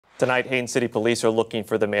Tonight, Haines City Police are looking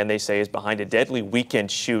for the man they say is behind a deadly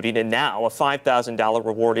weekend shooting, and now a $5,000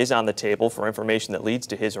 reward is on the table for information that leads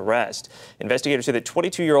to his arrest. Investigators say that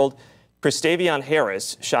 22-year-old Christavion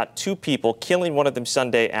Harris shot two people, killing one of them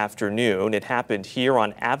Sunday afternoon. It happened here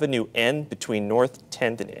on Avenue N between North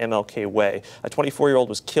 10th and MLK Way. A 24-year-old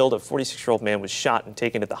was killed. A 46-year-old man was shot and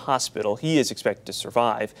taken to the hospital. He is expected to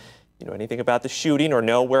survive. You know anything about the shooting or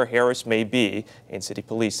know where Harris may be? Haines City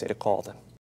Police say to call them.